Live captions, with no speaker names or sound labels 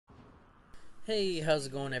Hey, how's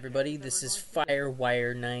it going, everybody? This is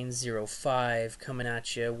Firewire905 coming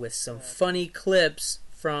at you with some funny clips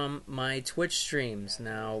from my Twitch streams.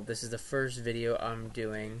 Now, this is the first video I'm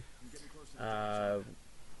doing of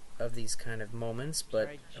these kind of moments, but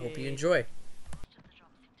I hope you enjoy.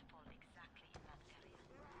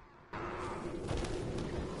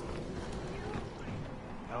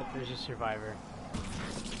 Oh, there's a survivor.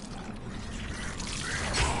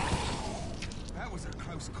 That was a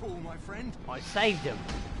close call, my friend. I saved him.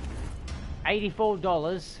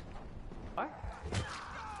 $84. What?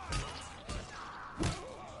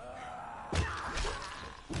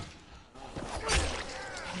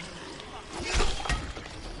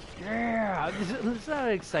 Yeah, this is how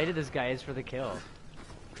excited this guy is for the kill.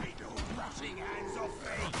 Keep your rotting hands off me.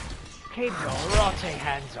 Keep your rotting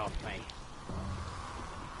hands off me.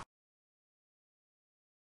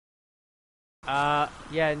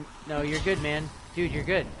 Yeah, no, you're good, man. Dude, you're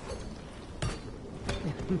good.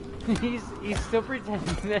 he's still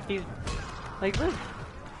pretending that he's... Like, look.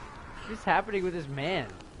 What's happening with this man?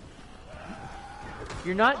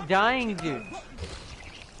 You're not dying, dude.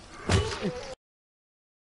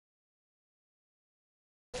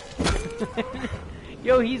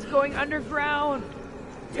 Yo, he's going underground!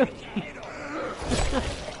 Yo.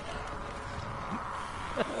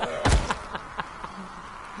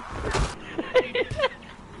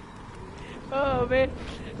 Oh man,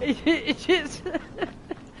 it just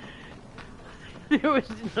there was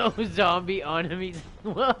no zombie on him. He's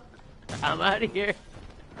well, I'm out of here.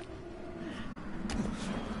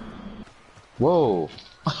 Whoa!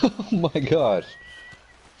 Oh my gosh!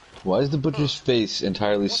 Why is the butcher's face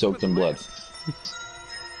entirely soaked in blood?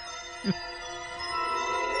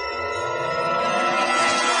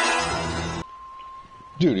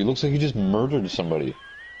 Dude, he looks like he just murdered somebody.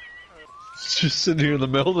 He's just sitting here in the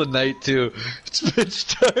middle of the night too. It's pitch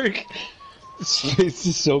dark. His face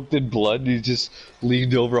is soaked in blood and he just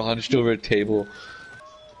leaned over, hunched over a table.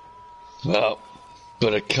 Well,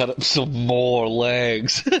 better cut up some more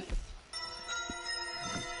legs.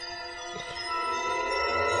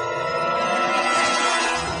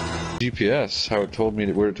 GPS, how it told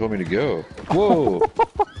me where it told me to go. Whoa!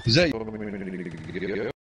 Is that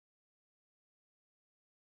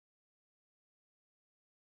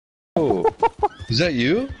Whoa! Is that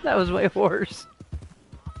you? That was my horse.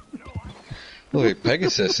 Look at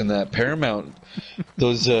Pegasus and that Paramount,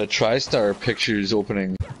 those TriStar pictures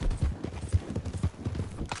opening.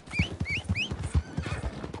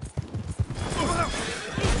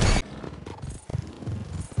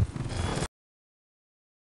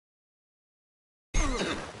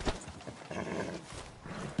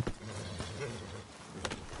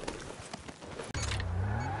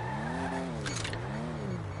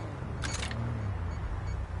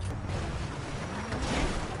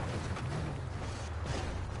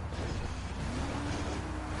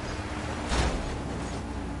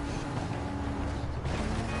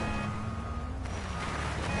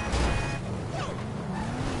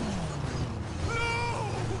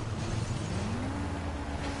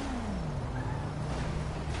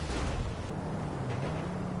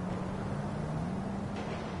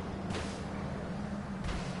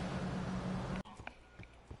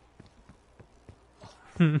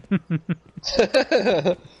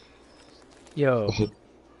 Yo.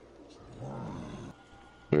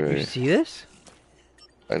 Right. You see this?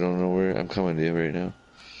 I don't know where I'm coming to you right now.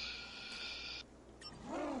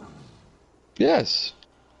 Yes.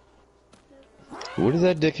 What is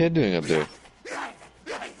that dickhead doing up there?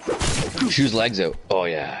 Shoot his legs out. Oh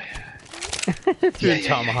yeah. Through a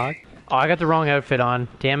tomahawk. Oh, I got the wrong outfit on.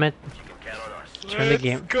 Damn it. Turn the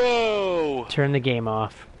game. Go. Turn the game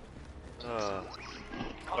off.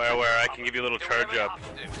 Where I can give you a little charge up.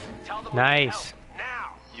 Nice.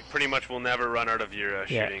 You pretty much will never run out of your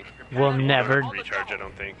shooting. We'll never recharge. I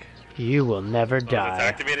don't think. You will never die. It's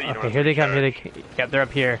activated, you don't Okay, have here to they come. recharge. Here they. Yep, they're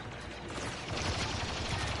up here.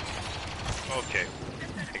 Okay,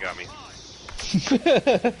 they got me.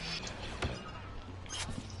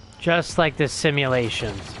 Just like the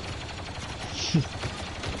simulations.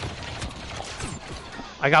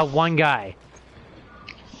 I got one guy.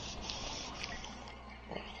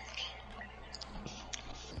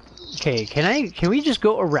 Okay, can we just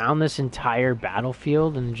go around this entire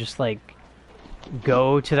battlefield and just like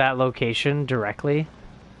go to that location directly?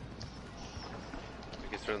 We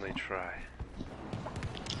can certainly try.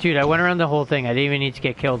 Dude, I went around the whole thing. I didn't even need to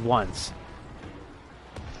get killed once.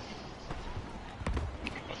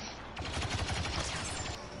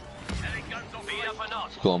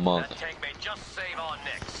 Go monk.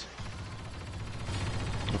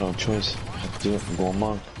 No choice. I have to do it. I'm going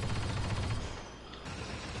monk.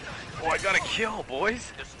 Oh, I got a kill,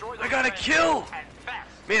 boys. I got a kill.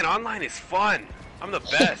 Man, online is fun. I'm the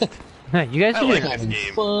best. You guys I are like doing this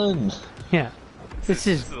game. Fun. yeah. This This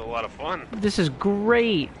is is a lot of fun. this is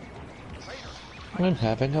great. I'm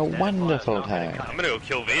having a wonderful time. I'm gonna go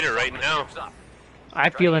kill Vader right now. I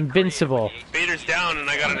feel invincible. Vader's down and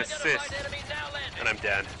I got an assist. And I'm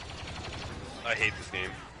dead. I hate this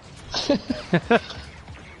game.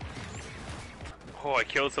 Oh, I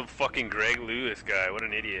killed some fucking Greg Lewis guy. What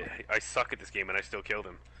an idiot. I suck at this game and I still killed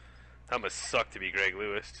him. That must suck to be Greg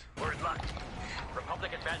Lewis.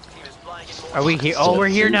 Are we here? Oh, we're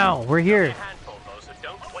here now. We're here.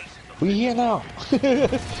 We here now.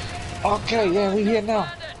 Okay, yeah, we here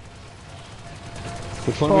now.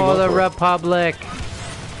 Which one For we the go for? Republic.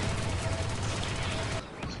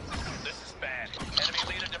 This is bad. Enemy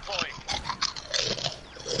leader deployed.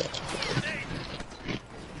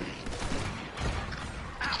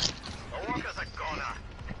 The walker's a goner.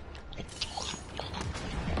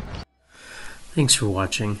 Thanks for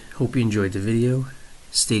watching. Hope you enjoyed the video.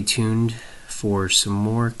 Stay tuned for some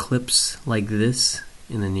more clips like this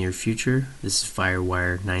in the near future. This is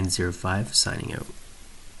Firewire 905 signing out.